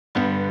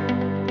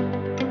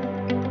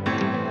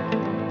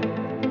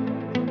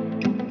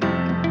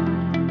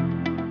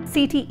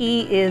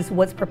CTE is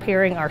what's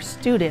preparing our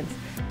students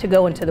to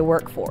go into the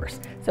workforce.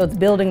 So it's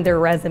building their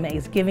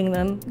resumes, giving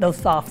them those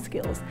soft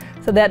skills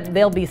so that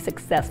they'll be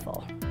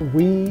successful.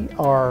 We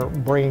are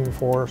bringing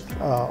forth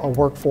a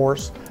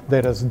workforce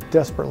that is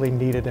desperately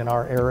needed in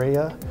our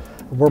area.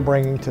 We're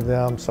bringing to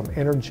them some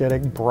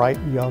energetic, bright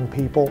young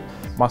people.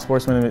 My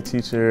sports management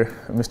teacher,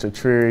 Mr.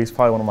 Trier, he's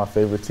probably one of my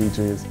favorite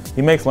teachers.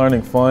 He makes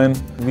learning fun.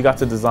 We got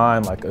to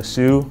design like a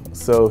shoe,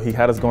 so he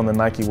had us go on the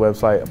Nike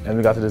website and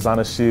we got to design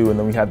a shoe and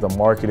then we had to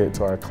market it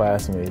to our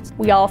classmates.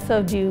 We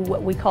also do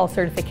what we call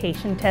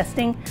certification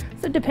testing.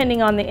 So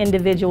depending on the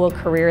individual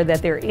career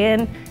that they're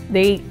in,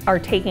 they are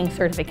taking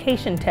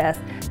certification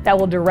tests that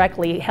will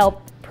directly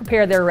help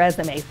prepare their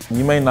resumes.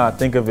 You may not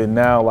think of it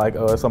now like,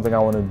 oh, it's something I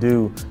want to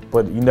do,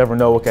 but you never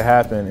know what could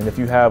happen. And if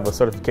you have a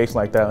certification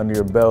like that under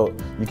your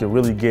belt, you can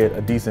really get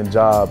a decent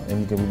job and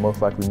you can most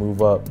likely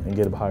move up and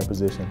get a higher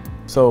position.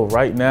 So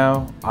right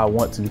now, I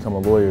want to become a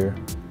lawyer.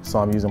 So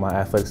I'm using my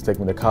athletics to take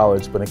me to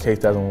college, but in case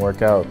that doesn't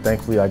work out,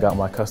 thankfully I got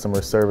my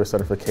customer service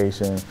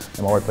certification and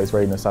my workplace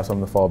readiness. That's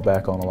something to fall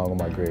back on along with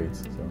my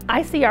grades. So.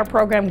 I see our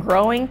program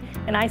growing,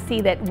 and I see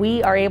that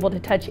we are able to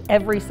touch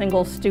every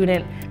single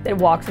student that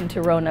walks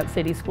into Roanoke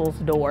City Schools'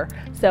 door.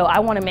 So I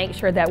want to make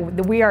sure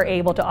that we are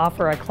able to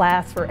offer a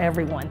class for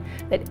everyone,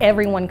 that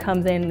everyone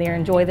comes in there,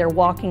 enjoy their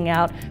walking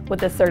out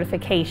with a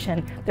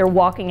certification, they're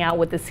walking out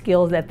with the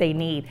skills that they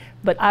need.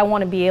 But I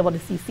want to be able to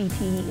see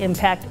CTE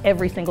impact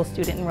every single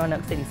student in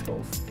Roanoke City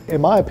Schools. In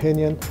my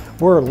opinion,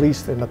 we're at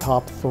least in the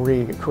top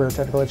 3 career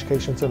technical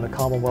educations in the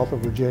Commonwealth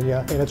of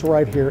Virginia, and it's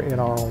right here in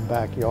our own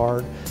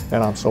backyard,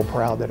 and I'm so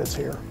proud that it's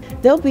here.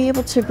 They'll be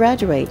able to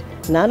graduate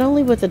not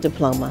only with a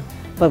diploma,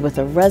 but with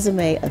a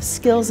resume of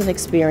skills and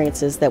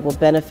experiences that will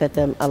benefit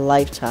them a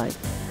lifetime.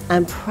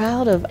 I'm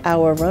proud of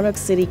our Roanoke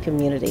City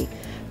community.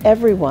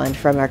 Everyone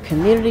from our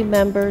community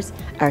members,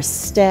 our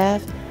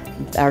staff,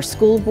 our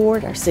school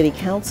board, our city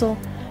council,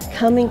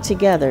 coming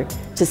together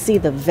to see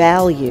the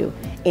value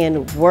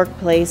in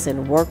workplace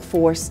and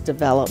workforce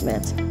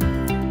development.